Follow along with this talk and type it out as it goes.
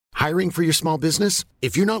Hiring for your small business?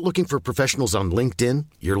 If you're not looking for professionals on LinkedIn,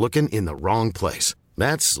 you're looking in the wrong place.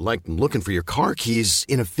 That's like looking for your car keys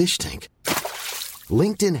in a fish tank.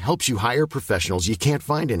 LinkedIn helps you hire professionals you can't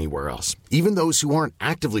find anywhere else, even those who aren't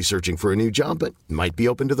actively searching for a new job but might be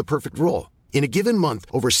open to the perfect role. In a given month,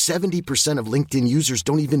 over 70% of LinkedIn users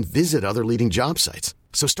don't even visit other leading job sites.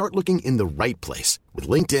 So start looking in the right place. With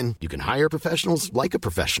LinkedIn, you can hire professionals like a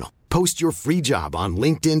professional. Post your free job on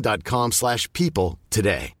linkedin.com/people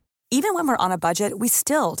today. Even when we're on a budget, we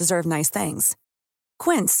still deserve nice things.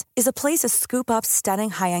 Quince is a place to scoop up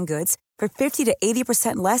stunning high-end goods for 50 to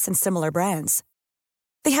 80% less than similar brands.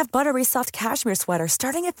 They have buttery soft cashmere sweaters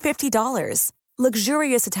starting at $50,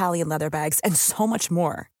 luxurious Italian leather bags, and so much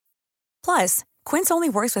more. Plus, Quince only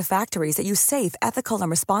works with factories that use safe, ethical, and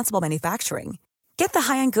responsible manufacturing. Get the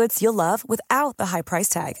high-end goods you'll love without the high price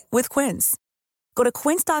tag with Quince. Go to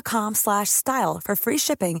quince.com/style for free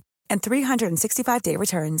shipping and 365-day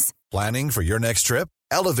returns. Planning for your next trip?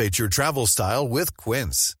 Elevate your travel style with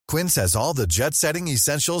Quince. Quince has all the jet-setting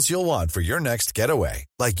essentials you'll want for your next getaway,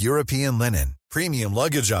 like European linen, premium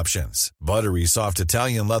luggage options, buttery soft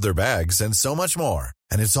Italian leather bags, and so much more.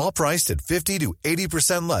 And it's all priced at 50 to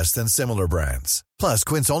 80% less than similar brands. Plus,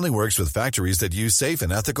 Quince only works with factories that use safe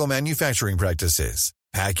and ethical manufacturing practices.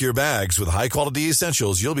 Pack your bags with high-quality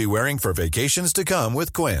essentials you'll be wearing for vacations to come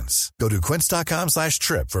with Quince. Go to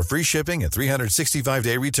quince.com/trip for free shipping and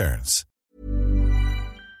 365-day returns.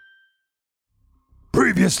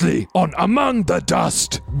 Previously on Among the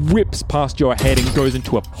Dust. Whips past your head and goes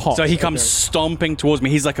into a pot. So he comes stomping towards me.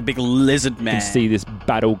 He's like a big lizard man. You can see this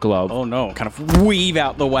battle glove. Oh no, kind of weave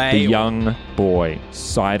out the way. The young boy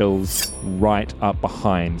sidles right up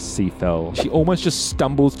behind Seafell. She almost just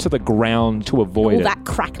stumbles to the ground to avoid All it. that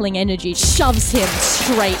crackling energy shoves him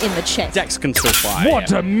straight in the chest. Dex can still fire.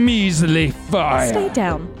 What a measly fire. Stay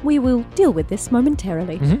down. We will deal with this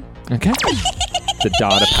momentarily. Mm-hmm. Okay. The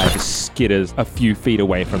data pad skitters a few feet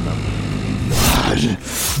away from them.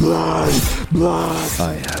 Blood.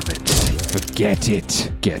 I have it. Forget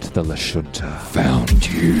it. Get the Lashunta. Found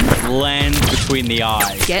you. Land between the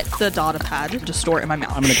eyes. Get the data pad to store it in my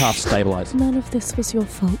mouth. I'm going to cast Stabilize. None of this was your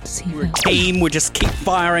fault, We're a Seafell. team. We just keep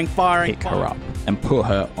firing. Pick her up and put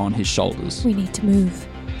her on his shoulders. We need to move.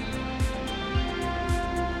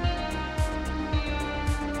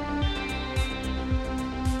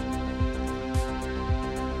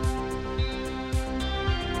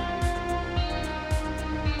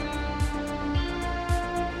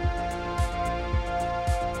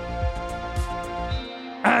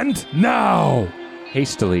 And now.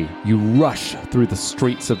 Hastily, you rush through the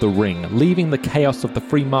streets of the ring, leaving the chaos of the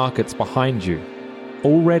free markets behind you.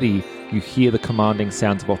 Already, you hear the commanding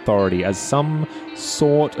sounds of authority as some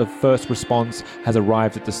sort of first response has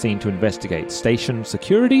arrived at the scene to investigate. Station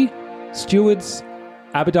security? Stewards?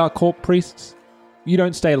 Abadar Corp priests? You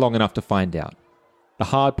don't stay long enough to find out. The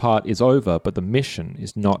hard part is over, but the mission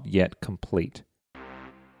is not yet complete.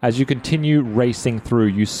 As you continue racing through,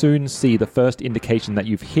 you soon see the first indication that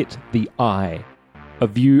you've hit the eye. A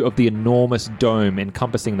view of the enormous dome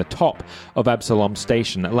encompassing the top of Absalom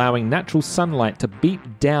Station, allowing natural sunlight to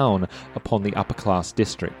beat down upon the upper-class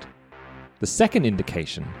district. The second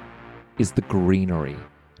indication is the greenery.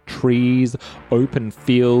 Trees, open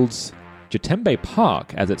fields. Jatembe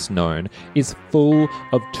Park, as it's known, is full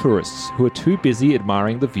of tourists who are too busy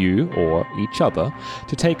admiring the view, or each other,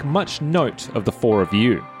 to take much note of the four of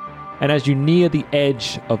you. And as you near the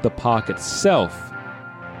edge of the park itself,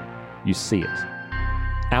 you see it.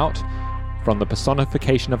 Out from the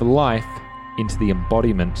personification of life into the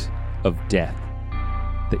embodiment of death.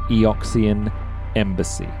 The Eoxian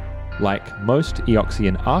Embassy. Like most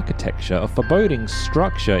Eoxian architecture, a foreboding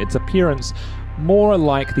structure, its appearance more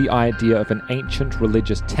like the idea of an ancient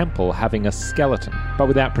religious temple having a skeleton, but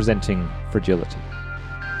without presenting fragility.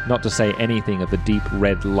 Not to say anything of the deep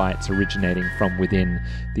red lights originating from within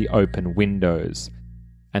the open windows.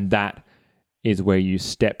 And that is where you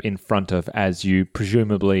step in front of as you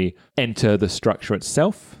presumably enter the structure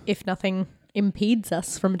itself. If nothing impedes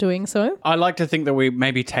us from doing so. I like to think that we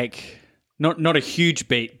maybe take not a huge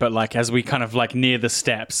beat, but like as we kind of like near the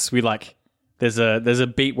steps, we like there's a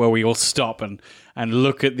beat where we all stop and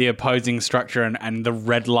look at the opposing structure and the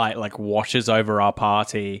red light like washes over our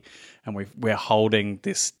party and we're holding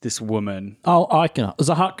this woman. Oh,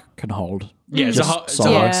 Zahak can hold. Yeah,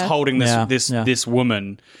 Zahak's holding this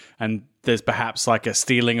woman, and there's perhaps like a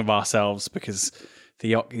stealing of ourselves because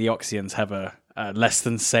the Oxians have a less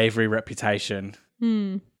than savory reputation.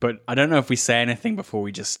 But I don't know if we say anything before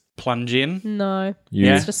we just plunge in. No.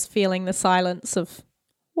 Yeah. It's just feeling the silence of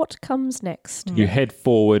what comes next? You head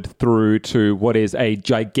forward through to what is a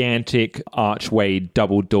gigantic archway,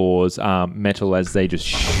 double doors, metal as they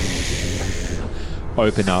just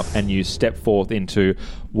open up, and you step forth into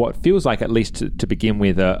what feels like, at least to begin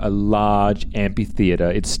with, a large amphitheater.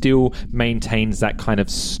 It still maintains that kind of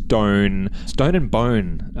stone and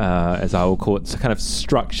bone, as I will call it, kind of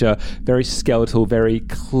structure, very skeletal, very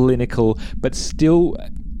clinical, but still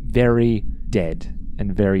very dead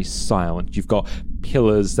and very silent. You've got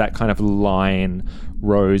pillars that kind of line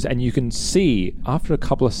rows, and you can see, after a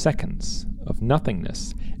couple of seconds of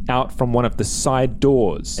nothingness, out from one of the side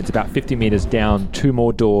doors, it's about 50 meters down, 2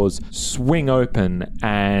 more doors swing open,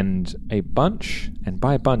 and a bunch, and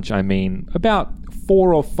by a bunch I mean about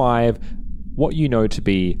 4 or 5 what you know to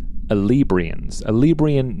be Alebrians,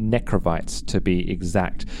 Alebrian necrovites to be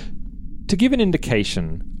exact. To give an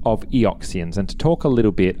indication of Eoxians and to talk a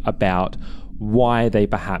little bit about why they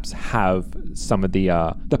perhaps have some of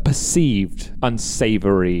the perceived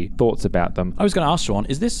unsavory thoughts about them. I was going to ask Sean,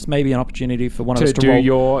 is this maybe an opportunity for one of us to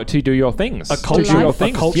do your things? A culture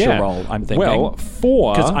roll, I'm thinking. Well,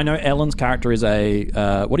 because I know Ellen's character is a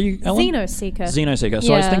what are you, Ellen? Xenoseeker.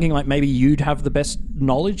 So I was thinking like maybe you'd have the best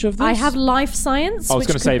knowledge of this. I have life science. I was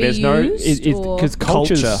going to say there's because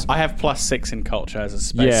culture. I have +6 in culture as a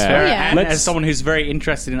space. Yeah. And as someone who's very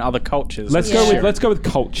interested in other cultures. Let's go with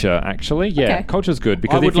culture. Actually, yeah. Okay. Culture's good,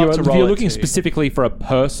 because if you're looking specifically for a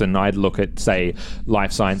person, I'd look at, say,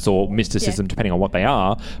 life science or mysticism, depending on what they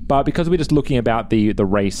are. But because we're just looking about the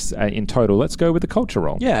race in total, let's go with the culture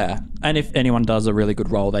roll. Yeah, and if anyone does a really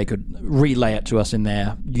good roll, they could relay it to us in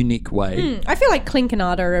their unique way. I feel like Clink and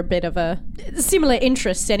Arda are a bit of a similar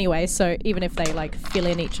interests anyway, so even if they like fill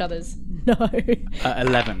in each other's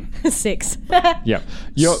 11. 6. Yeah,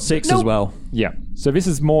 6 as well. Yeah. So this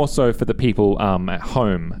is more so for the people at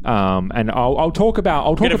home, and I'll talk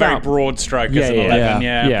about a very broad stroke as an 11.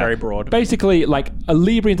 Yeah, very broad. Basically, like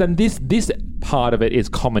Alebrians, and this part of it is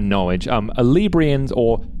common knowledge. Alebrians,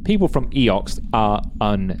 or people from Eox, are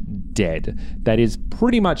undead. That is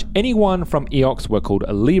pretty much anyone from Eox were called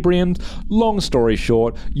Alebrians. Long story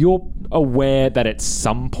short, you're aware that at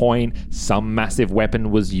some point some massive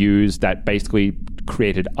weapon was used that basically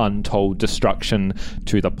created untold destruction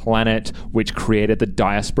to the planet, which created the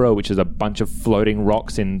diaspora, which is a bunch of floating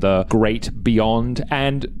rocks in the great beyond,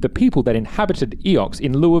 and the people that inhabited Eox,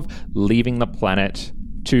 in lieu of leaving the planet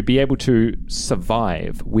to be able to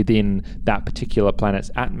survive within that particular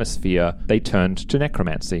planet's atmosphere, they turned to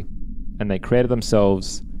necromancy, and they created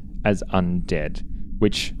themselves as undead,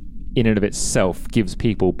 which in and of itself gives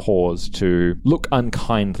people pause to look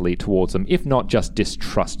unkindly towards them, if not just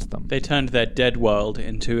distrust them. They turned their dead world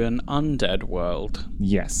into an undead world.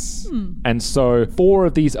 Yes. And so 4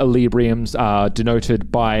 of these Alebriums are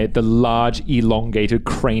denoted by the large elongated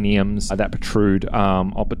craniums that protrude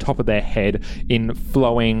off the top of their head in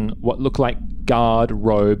flowing what look like guard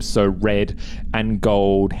robes, so red and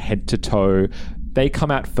gold head to toe. They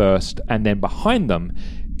come out first, and then behind them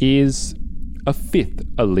is a 5th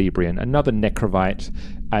Alebrian, another necrovite,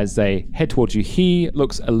 as they head towards you. He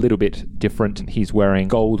looks a little bit different. He's wearing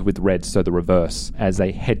gold with red, so the reverse, as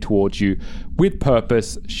they head towards you with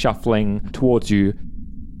purpose, shuffling towards you,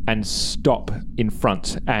 and stop in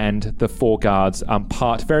front. And the 4 guards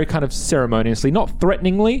part very kind of ceremoniously, not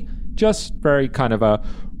threateningly, just very kind of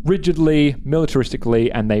rigidly,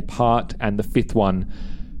 militaristically, and they part, and the 5th one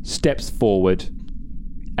steps forward,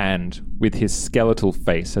 and with his skeletal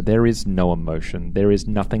face, so there is no emotion, there is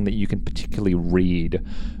nothing that you can particularly read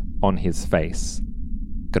on his face.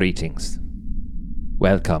 Greetings.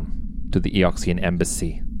 Welcome to the Eoxian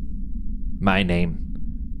Embassy. My name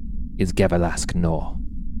is Gevalask Nor.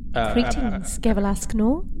 Greetings, Gevalask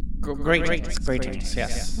Nor. Greetings,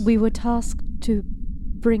 yes. We were tasked to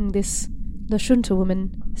bring this Lashunta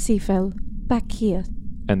woman, Seafell, back here.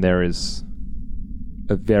 And there is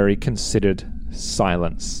a very considered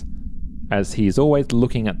silence as he is always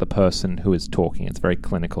looking at the person who is talking. It's very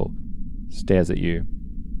clinical. Stares at you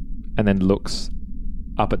and then looks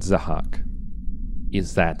up at Zahak.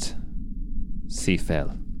 Is that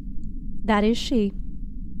Seafell? That is she.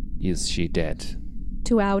 Is she dead?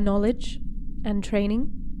 To our knowledge and training,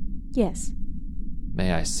 yes.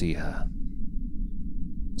 May I see her?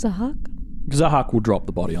 Zahak? Zahak will drop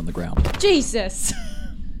the body on the ground. Jesus!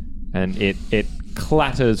 And it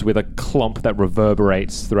clatters with a clomp that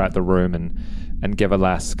reverberates throughout the room, and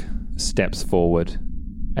Gevalask steps forward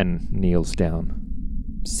and kneels down.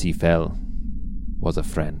 Seafell was a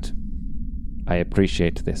friend. I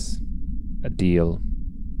appreciate this. A deal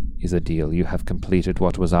is a deal. You have completed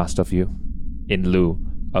what was asked of you. In lieu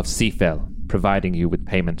of Seafell providing you with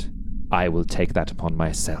payment, I will take that upon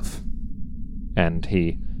myself. And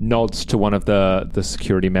he nods to one of the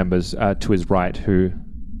security members to his right, who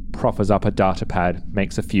proffers up a data pad,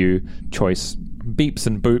 makes a few choice beeps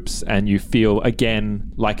and boops, and you feel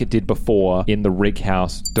again, like it did before in the rig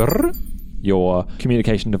house, your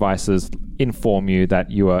communication devices inform you that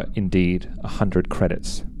you are indeed 100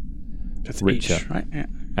 credits. That's richer. each, right? Yeah.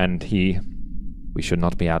 And we should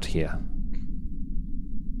not be out here.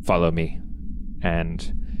 Follow me.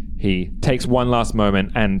 And he takes one last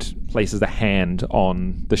moment and places a hand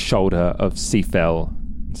on the shoulder of Seafell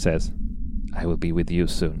and says, I will be with you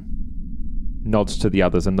soon. Nods to the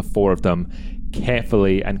others, and the four of them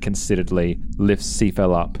carefully and consideredly lifts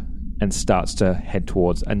Seafell up and starts to head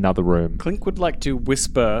towards another room. Clink would like to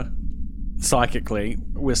psychically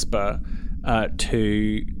whisper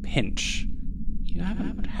to Pinch. You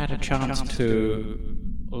haven't had a chance to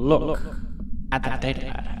look at that data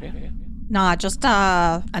pad, have you? Nah, just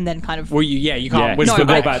and then kind of. Well, you can't whisper.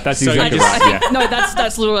 No, No, that's exactly right. Yeah. No,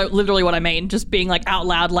 that's literally what I mean. Just being like out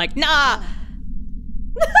loud, like nah.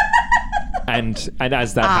 And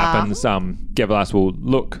as that happens, Gevalas will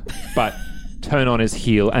look, but turn on his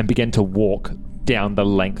heel and begin to walk down the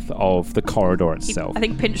length of the corridor itself. I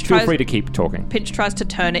think Pinch Feel tries. free to keep talking. Pinch tries to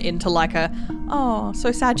turn it into like a, oh,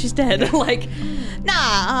 so sad she's dead. Like,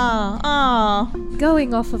 nah,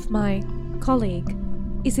 Going off of my colleague,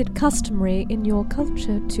 is it customary in your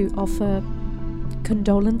culture to offer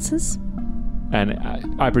condolences? And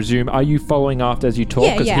I presume, are you following after as you talk?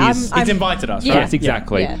 Yeah, 'Cause yeah, he's He's invited us, right? Yes,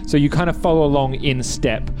 exactly. Yeah. So you kind of follow along in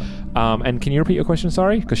step. And can you repeat your question,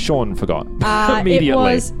 sorry? Because Sean forgot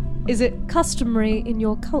immediately. Is it customary in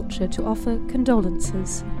your culture to offer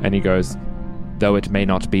condolences? And he goes, though it may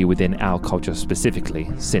not be within our culture specifically,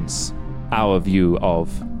 since our view of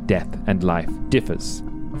death and life differs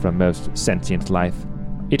from most sentient life,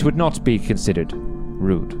 it would not be considered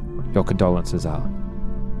rude. Your condolences are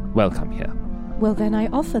welcome here. Well, then I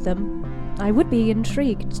offer them. I would be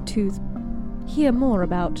intrigued to hear more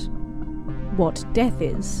about what death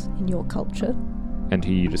is in your culture. And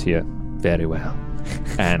you just hear, very well.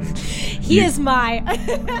 And Here's my...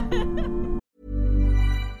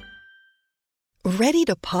 Ready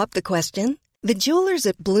to pop the question? The jewelers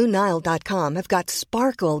at BlueNile.com have got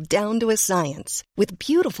sparkle down to a science with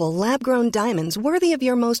beautiful lab-grown diamonds worthy of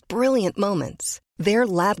your most brilliant moments. Their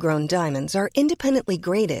lab-grown diamonds are independently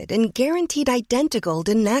graded and guaranteed identical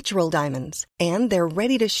to natural diamonds, and they're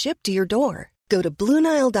ready to ship to your door. Go to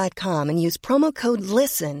BlueNile.com and use promo code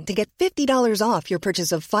LISTEN to get $50 off your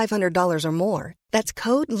purchase of $500 or more. That's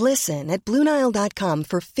code LISTEN at BlueNile.com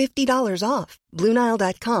for $50 off.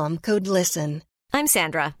 BlueNile.com, code LISTEN. I'm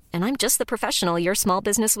Sandra, and I'm just the professional your small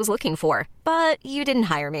business was looking for. But you didn't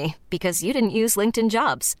hire me because you didn't use LinkedIn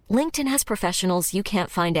Jobs. LinkedIn has professionals you can't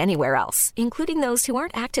find anywhere else, including those who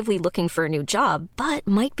aren't actively looking for a new job, but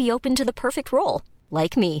might be open to the perfect role,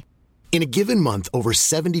 like me. In a given month, over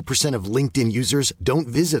 70% of LinkedIn users don't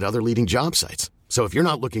visit other leading job sites. So if you're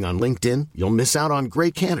not looking on LinkedIn, you'll miss out on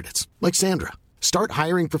great candidates like Sandra. Start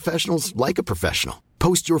hiring professionals like a professional.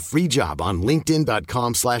 Post your free job on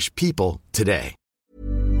linkedin.com/people today.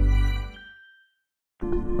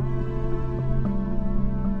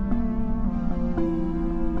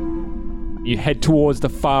 you head towards the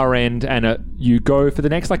far end, and you go for the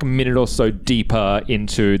next minute or so deeper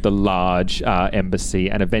into the large embassy,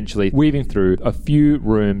 and eventually weaving through a few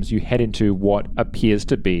rooms, you head into what appears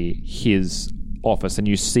to be his office, and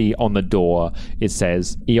you see on the door it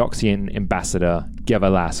says Eoxian Ambassador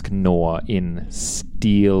Gevalask Nor in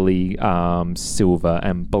steely silver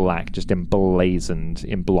and black, just emblazoned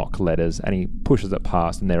in block letters, and he pushes it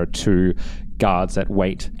past, and there are two guards that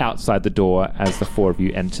wait outside the door as the four of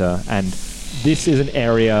you enter. And this is an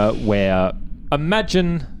area where,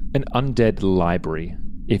 imagine an undead library,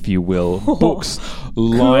 if you will. Books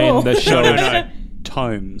line the shelves. No.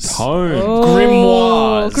 Tomes.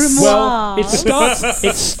 Grimoires. Grimoire. Well,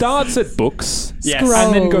 it starts at books, Yes.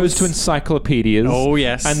 and then goes to encyclopedias. Oh,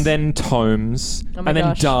 yes. And then tomes, Oh my and then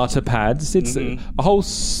gosh. data pads. It's a whole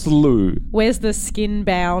slew. Where's the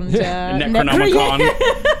skin-bound Necronomicon.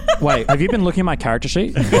 Wait, have you been looking at my character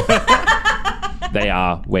sheet? They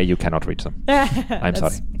are where you cannot reach them. I'm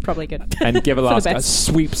sorry. Probably good. And For the Gevalask best.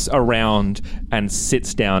 sweeps around and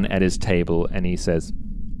sits down at his table, and he says,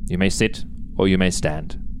 "You may sit or you may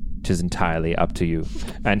stand. 'Tis entirely up to you."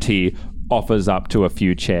 And he offers up to a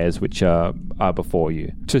few chairs which are before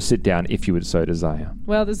you to sit down if you would so desire.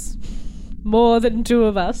 Well, there's more than two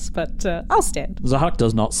of us, but I'll stand. Zahak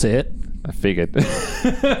does not sit. I figured.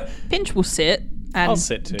 Pinch will sit and I'll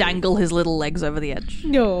sit too. dangle his little legs over the edge.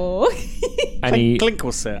 No. And he Clink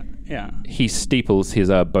will sit. Yeah. he steeples his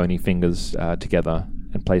bony fingers together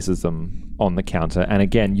and places them on the counter. And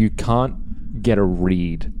again, you can't get a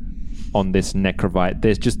read on this necrovite.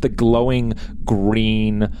 There's just the glowing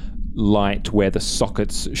green light where the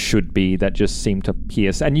sockets should be that just seem to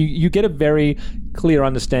pierce. And you get a very clear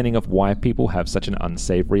understanding of why people have such an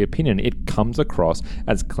unsavory opinion. It comes across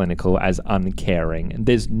as clinical, as uncaring. And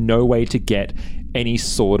there's no way to get any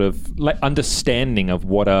sort of understanding of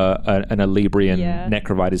what an Alibrian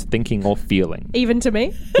necrovite is thinking or feeling. Even to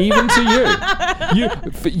me? Even to you.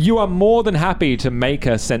 You are more than happy to make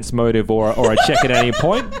a sense motive or a check at any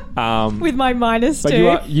point. With my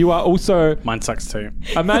 -2. But you are also... Mine sucks too.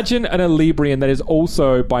 Imagine an Alibrian that is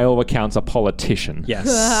also, by all accounts, a politician.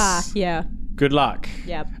 Yes. Yeah. Good luck.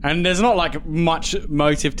 Yep. And there's not like much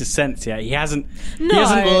motive to sense yet. He hasn't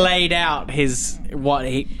laid out his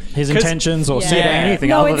intentions or said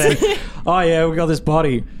anything other than, oh yeah, we got this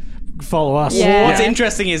body. Follow us. Yeah. What's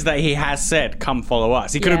interesting is that he has said, "Come follow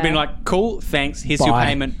us." He could have been like, "Cool, thanks. Here's your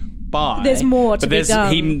payment. Bye." There's more to be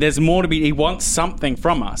done. There's more to be. He wants something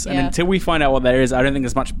from us, and until we find out what there is, I don't think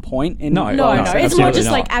there's much point in. No. It's more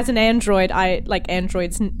just like as an android,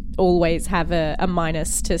 androids always have a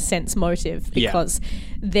minus to sense motive because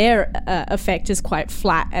their effect is quite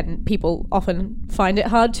flat, and people often find it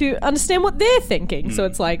hard to understand what they're thinking. So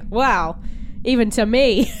it's like, wow, even to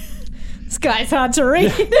me. This guy's hard to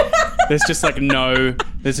read. There's just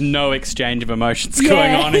there's no exchange of emotions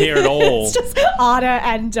going on here at all. It's just Arda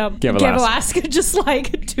and Gevelask just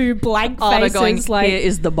like two blank Arda faces. going, like, here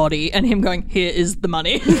is the body, and him going, here is the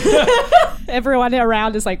money. Everyone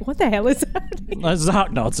around is like, what the hell is happening?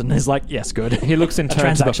 Zahak nods and is like, yes, good. He looks in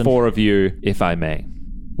turn to the four of you, if I may.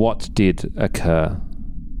 What did occur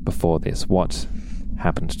before this? What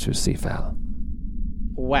happened to Seafell?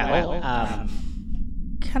 Well,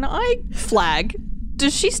 can I flag?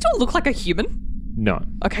 Does she still look like a human? No.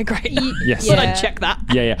 Okay, great. Yes. Thought I'd check that.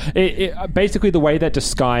 Yeah. Basically, the way that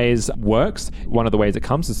disguise works, one of the ways it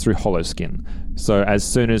comes is through hollow skin. So as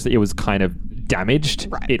soon as it was kind of damaged,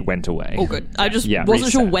 it went away. Oh, good. I just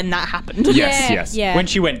wasn't sure when that happened. Yes. Yeah. When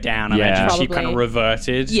she went down, I imagine she Probably. kind of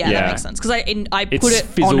reverted. Yeah, that makes sense. Because I put It's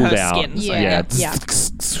it on her fizzled out. skin. So Yeah.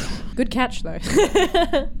 Good catch, though.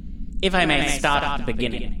 If I may start at the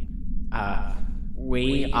beginning.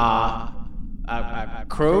 We are a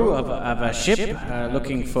crew of a ship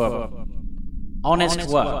looking for honest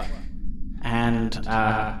work. And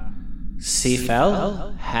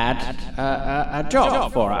Seafell had a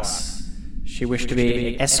job for us. She wished to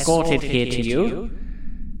be escorted here to you.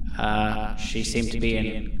 She seemed to be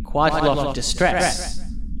in quite a lot of distress.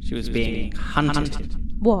 She was being hunted.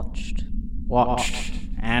 Watched.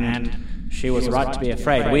 And she was right to be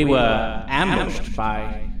afraid. We were ambushed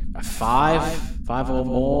by five or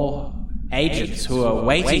more agents who were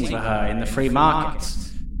waiting for her in the free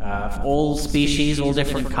markets of all species, all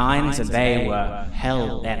different kinds, and they were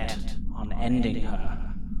hell-bent on ending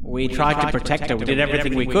her. We tried to protect her. We did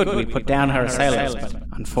everything we could. We put down her assailants, but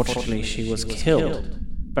unfortunately she was killed.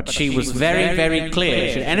 But she was very, very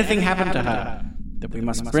clear, should anything happen to her, that we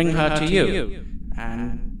must bring her to you.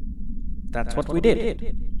 And that's what we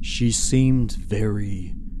did. She seemed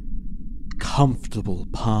very comfortable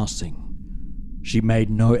passing. She made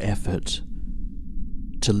no effort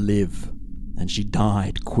to live, and she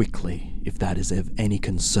died quickly, if that is of any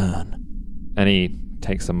concern. And he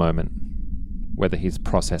takes a moment, whether he's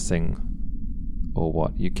processing or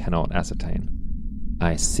what, you cannot ascertain.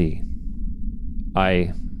 I see.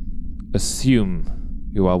 I assume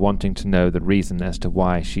you are wanting to know the reason as to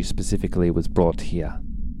why she specifically was brought here.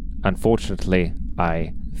 Unfortunately,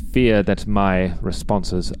 I fear that my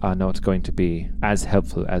responses are not going to be as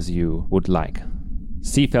helpful as you would like.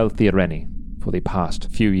 Seafell Theoreni, for the past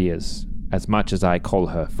few years, as much as I call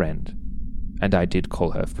her friend, and I did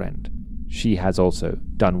call her friend, she has also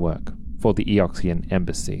done work for the Eoxian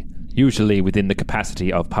Embassy, usually within the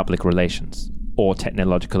capacity of public relations or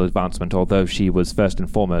technological advancement, although she was first and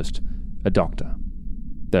foremost a doctor,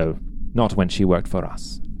 though not when she worked for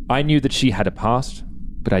us. I knew that she had a past,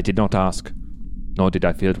 but I did not ask, nor did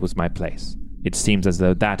I feel it was my place. It seems as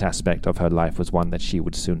though that aspect of her life was one that she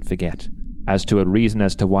would soon forget. As to a reason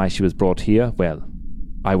as to why she was brought here, well,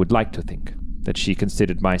 I would like to think that she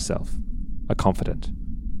considered myself a confidant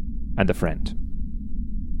and a friend.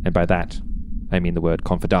 And by that, I mean the word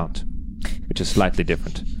confidant, which is slightly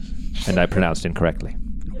different, and I pronounced incorrectly.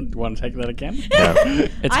 Do you want to take that again? No.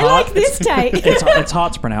 It's I hard, like this take. It's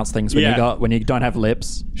hard to pronounce things when you don't have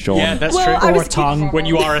lips. Sean. Yeah, that's Well, true. I Or was a tongue. When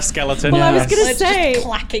you are a skeleton. Well, I was Yes. going to It's say, just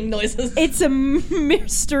clacking noises. it's a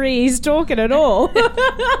mystery he's talking at all.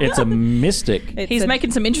 It's a mystic. He's making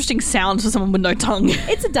some interesting sounds for someone with no tongue.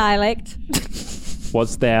 It's a dialect.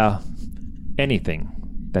 Was there anything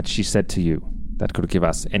that she said to you that could give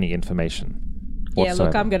us any information Yeah, whatsoever?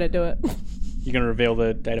 look, I'm going to do it. You're going to reveal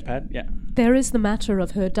the data pad? Yeah. There is the matter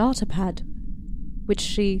of her data pad, which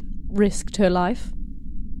she risked her life,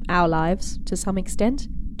 our lives to some extent,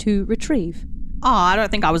 to retrieve. Oh, I don't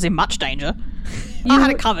think I was in much danger. I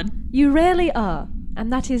had it covered. You rarely are,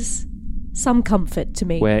 and that is some comfort to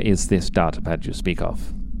me. Where is this data pad you speak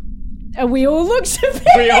of? And we all look to Finch.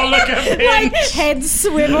 We all look at Finch. Like, heads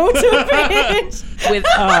swivel to Finch. With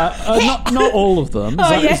not all of them.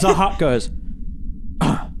 yeah. Zahak goes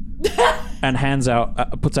and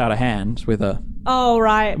puts out a hand with a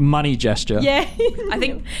right. money gesture. Yeah. I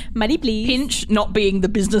think money, please. Pinch, not being the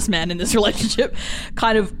businessman in this relationship,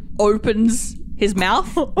 kind of opens his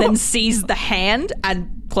mouth, then sees the hand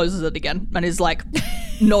and closes it again, and is like,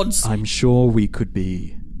 nods. I'm sure we could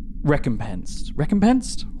be recompensed.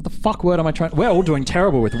 Recompensed? What the fuck word am I trying? We're all doing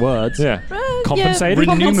terrible with words. Yeah. Compensated?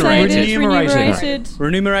 Remunerated,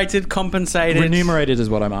 compensated. Remunerated is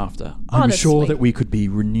what I'm after. I'm Honestly. sure that we could be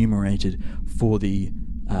remunerated for the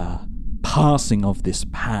passing of this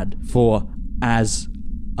pad. For, as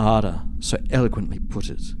Ada so eloquently put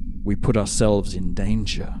it, we put ourselves in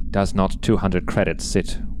danger. Does not 200 credits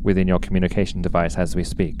sit within your communication device as we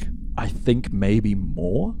speak? I think maybe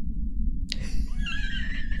more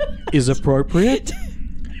is appropriate.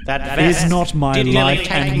 That Is not my did life nearly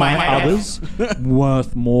take and my my head others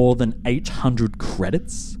worth more than 800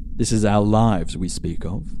 credits? This is our lives we speak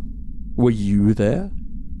of. Were you there?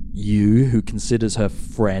 You who considers her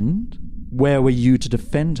friend? Where were you to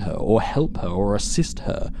defend her or help her or assist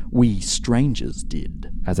her? We strangers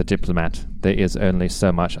did. As a diplomat, there is only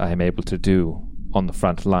so much I am able to do on the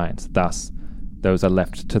front lines. Thus, those are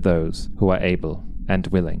left to those who are able and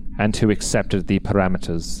willing, and who accepted the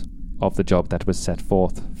parameters of the job that was set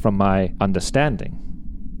forth. From my understanding,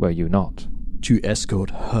 were you not? To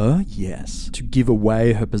escort her? Yes. To give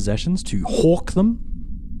away her possessions? To hawk them?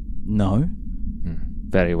 No.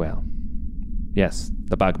 Very well. Yes,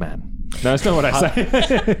 the Bugman. No, it's not what I say.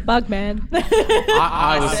 Bugman.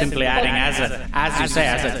 I was simply adding, as you say,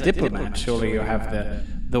 as a diplomat, surely you have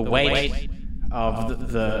the weight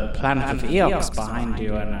of the planet of Eox behind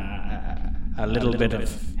you and a little bit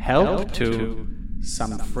of help to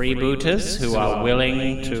some freebooters who are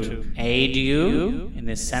willing to aid you in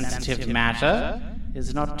this sensitive matter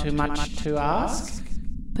is not too much to ask.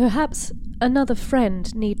 Perhaps another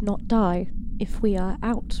friend need not die if we are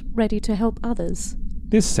out, ready to help others.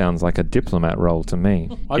 This sounds like a diplomat role to me.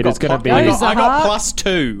 I got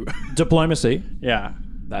 +2. Diplomacy. Yeah.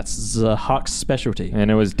 That's Zahak's specialty. And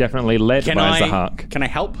it was definitely led by Zahak. Can I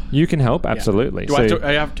help? You can help, absolutely. Do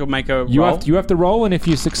I have to make a you roll? You have to roll, and if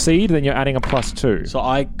you succeed, then you're adding a +2. So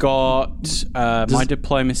I got... my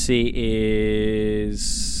diplomacy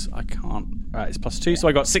is... I can't... it's +2, so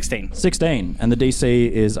I got 16. 16. And the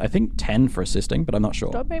DC is, I think, 10 for assisting, but I'm not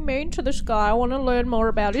sure. Don't be mean to this guy. I want to learn more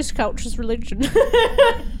about his culture's religion.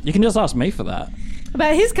 You can just ask me for that.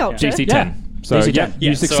 About his culture? DC 10. So DC 10. yeah,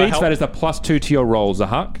 you so succeed, so that is the +2 to your roll,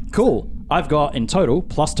 Zahak. Cool. I've got, in total,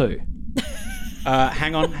 +2.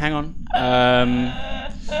 Hang on.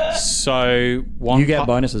 So one You get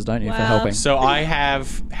bonuses, don't you, for helping? So I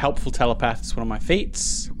have Helpful Telepath. It's one of my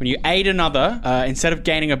feats. When you aid another, instead of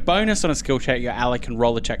gaining a bonus on a skill check, your ally can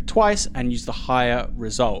roll the check twice and use the higher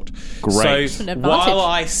result. Great. So An advantage. while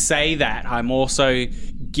I say that, I'm also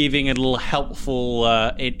giving a little helpful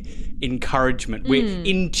encouragement. We're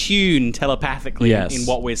in tune telepathically in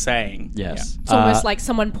what we're saying. Yes. It's almost like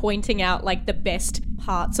someone pointing out like the best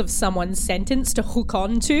parts of someone's sentence to hook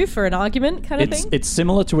on to for an argument kind of thing. It's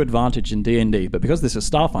similar to Advantage in D&D, but because this is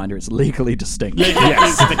Starfinder, it's legally distinct.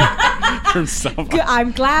 Yes. From someone.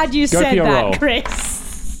 I'm glad you Go said for your that, roll.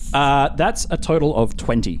 Chris. That's a total of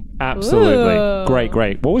 20. Absolutely. Ooh. Great.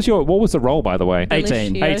 What was the roll, by the way?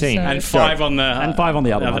 18. Delicioso. 18. And 5 on the... And 5 on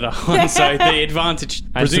the other one. one. So the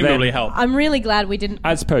advantage presumably then- helped. I'm really glad we didn't.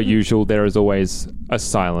 As per usual, there is always a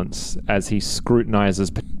silence as he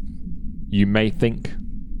scrutinizes. You may think,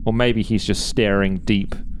 or maybe he's just staring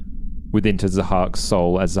deep within to Zahak's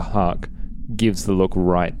soul as Zahak gives the look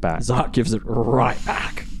right back. Zahak gives it right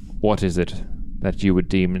back. What is it that you would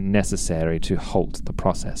deem necessary to halt the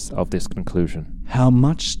process of this conclusion? How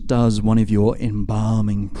much does one of your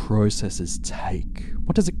embalming processes take?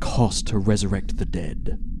 What does it cost to resurrect the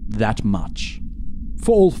dead? That much.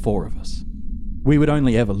 For all 4 of us. We would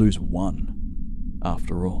only ever lose 1,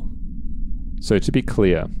 after all. So to be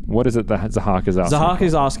clear, what is it that Zahak is asking Zahak for?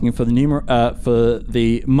 is asking for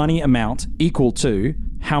the money amount equal to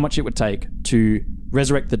how much it would take to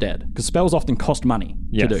resurrect the dead. Because spells often cost money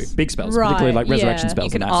to do. Big spells, Right, particularly like resurrection yeah. spells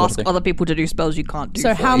You can and that sort of ask thing. other people to do spells you can't do.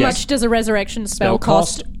 So for how you. much does a resurrection spell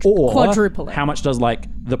cost? Or quadruple it. how much does like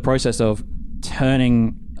the process of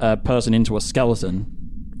turning a person into a skeleton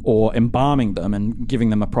or embalming them and giving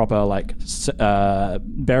them a proper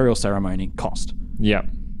burial ceremony cost. Yeah.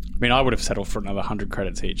 I mean, I would have settled for another 100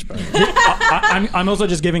 credits each, but I'm also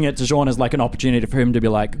just giving it to Sean as like an opportunity for him to be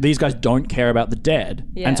like, these guys don't care about the dead,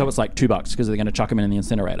 and so it's like $2 because they're going to chuck him in the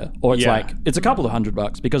incinerator, or it's like it's a couple of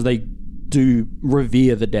 $100 because they do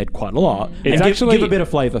revere the dead quite a lot. It's and actually give a bit of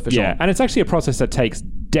flavor for Sean. Yeah, and it's actually a process that takes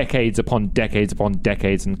decades upon decades upon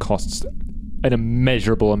decades and costs an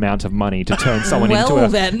immeasurable amount of money to turn someone into a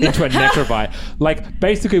necrophyte. Like,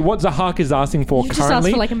 basically what Zahak is asking for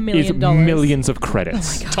currently for $1 is million. millions of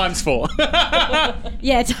credits. times 4.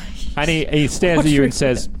 Yeah. And he stares at you and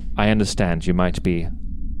says, I understand you might be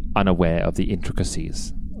unaware of the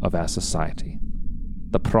intricacies of our society.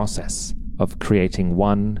 The process of creating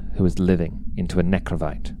one who is living into a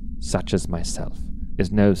necrovite, such as myself,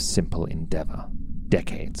 is no simple endeavor.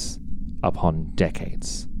 Decades upon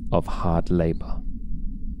decades of hard labor,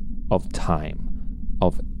 of time,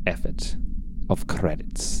 of effort, of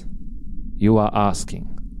credits. You are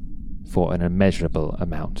asking for an immeasurable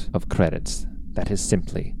amount of credits that is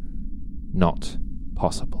simply not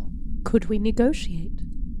possible. Could we negotiate?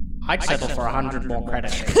 I'd settle for 100 more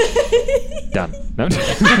credits. Done. No?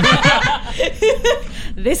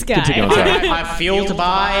 This guy. Continue on, sorry. I have fuel to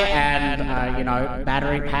buy and,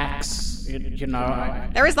 battery packs.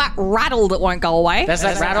 There is that rattle that won't go away. There's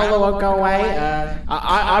that rattle that won't go away.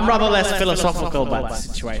 I'm rather less philosophical about the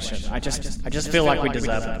situation. I just feel like we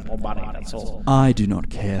deserve more money, that's all. I do not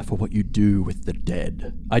care for what you do with the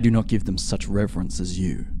dead. I do not give them such reverence as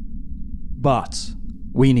you. But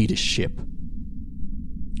we need a ship.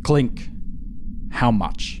 Clink, how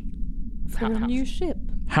much? For a new ship.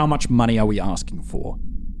 How much money are we asking for?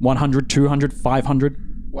 100, 200, 500?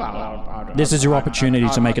 Well, this is your opportunity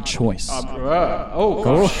to make a choice. Now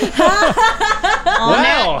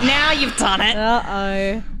you've done it.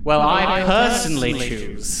 Uh-oh. Well, I personally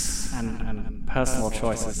choose, and personal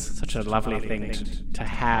choice is such a lovely thing to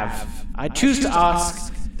have. I choose to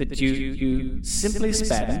ask that you simply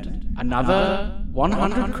spend another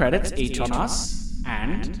 100 credits each on us,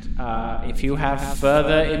 and if you have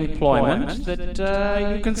further employment,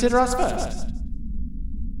 that you consider us first.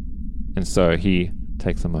 And so he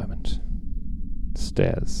takes a moment,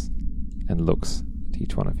 stares, and looks at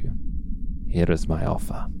each one of you. Here is my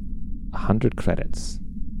offer. 100 credits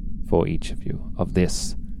for each of you. Of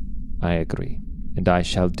this, I agree. And I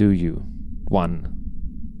shall do you one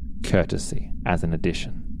courtesy as an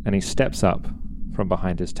addition. And he steps up from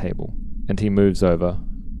behind his table, and he moves over,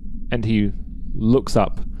 and he looks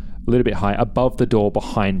up a little bit high above the door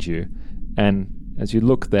behind you. And as you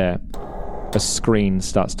look there, a screen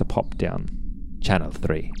starts to pop down. Channel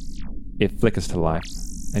 3. It flickers to life,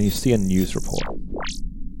 and you see a news report.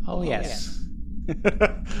 Oh, yes.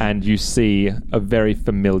 And you see a very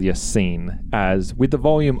familiar scene as, with the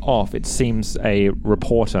volume off, it seems a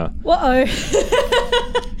reporter. Uh-oh.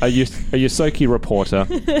 a Yosoki reporter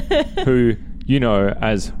who you know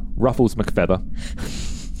as Ruffles McFeather.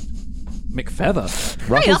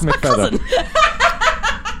 Ruffles McFeather.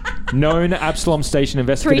 Known Absalom Station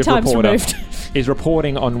investigative 3 times reporter. removed. Is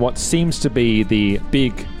reporting on what seems to be the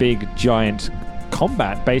big, giant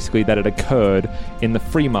combat, basically, that had occurred in the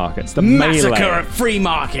free markets. The massacre melee. at free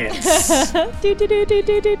markets.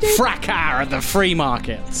 Fracas at the free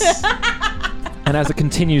markets. And as it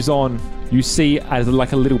continues on, you see, as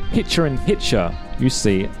like a little picture-in-picture, you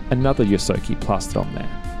see another Yosoki plastered on there.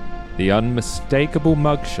 The unmistakable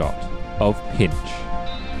mugshot of Pinch.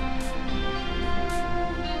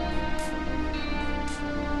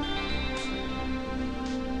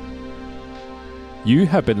 You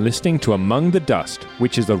have been listening to Among the Dust,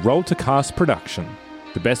 which is a Roll to Cast production.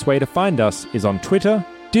 The best way to find us is on Twitter,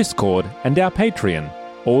 Discord, and our Patreon.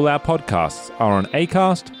 All our podcasts are on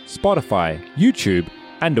Acast, Spotify, YouTube,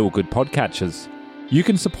 and all good podcatchers. You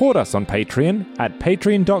can support us on Patreon at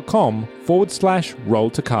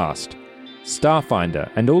patreon.com/roll-to-cast.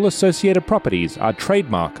 Starfinder and all associated properties are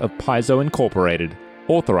trademark of Paizo Incorporated,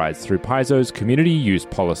 authorized through Paizo's community use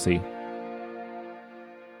policy.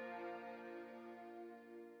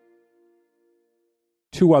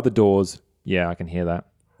 Two other doors. Yeah, I can hear that.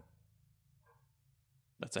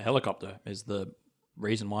 That's a helicopter, is the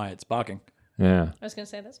reason why it's barking. Yeah. I was going to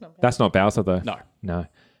say, that's not bad. That's not Bowser, though. No.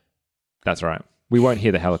 That's all right. We won't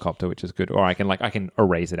hear the helicopter, which is good. Or I can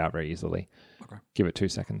erase it out very easily. Okay. Give it 2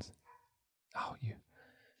 seconds. Oh, you.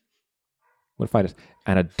 What if I just...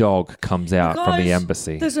 And a dog comes out from the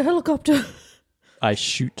embassy. There's a helicopter. I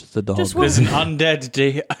shoot the dog. There's an undead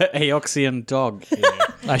Aoxian dog here.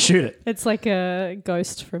 I shoot it. It's like a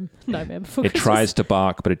ghost from Nightmare Before It Christmas. tries to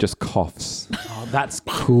bark, but it just coughs. Oh, that's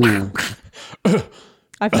cool.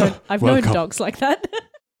 I've known dogs like that.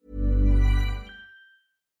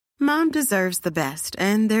 Mom deserves the best,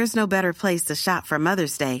 and there's no better place to shop for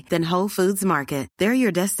Mother's Day than Whole Foods Market. They're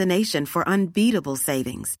your destination for unbeatable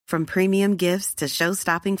savings, from premium gifts to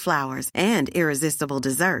show-stopping flowers and irresistible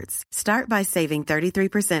desserts. Start by saving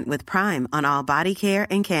 33% with Prime on all body care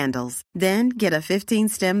and candles. Then get a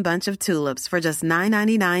 15-stem bunch of tulips for just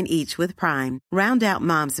 $9.99 each with Prime. Round out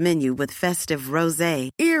Mom's menu with festive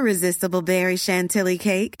rosé, irresistible berry chantilly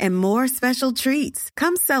cake, and more special treats.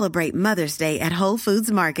 Come celebrate Mother's Day at Whole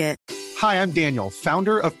Foods Market. Hi, I'm Daniel,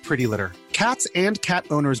 founder of Pretty Litter. Cats and cat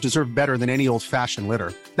owners deserve better than any old-fashioned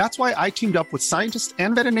litter. That's why I teamed up with scientists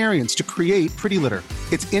and veterinarians to create Pretty Litter.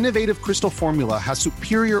 Its innovative crystal formula has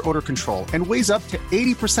superior odor control and weighs up to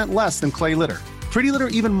 80% less than clay litter. Pretty Litter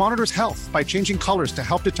even monitors health by changing colors to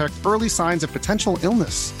help detect early signs of potential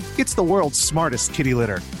illness. It's the world's smartest kitty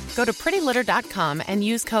litter. Go to prettylitter.com and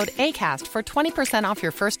use code ACAST for 20% off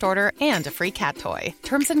your first order and a free cat toy.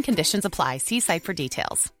 Terms and conditions apply. See site for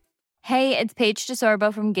details. Hey, it's Paige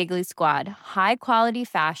DeSorbo from Giggly Squad. High quality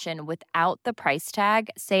fashion without the price tag.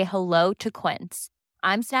 Say hello to Quince.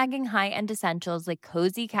 I'm snagging high-end essentials like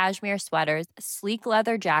cozy cashmere sweaters, sleek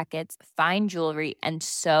leather jackets, fine jewelry, and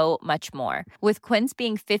so much more. With Quince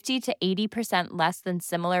being 50 to 80% less than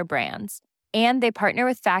similar brands. And they partner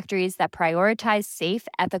with factories that prioritize safe,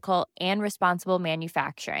 ethical, and responsible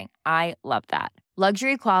manufacturing. I love that.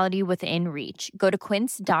 Luxury quality within reach. Go to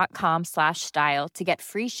quince.com/style to get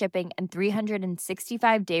free shipping and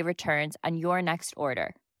 365-day returns on your next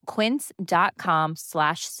order.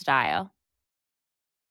 Quince.com/style.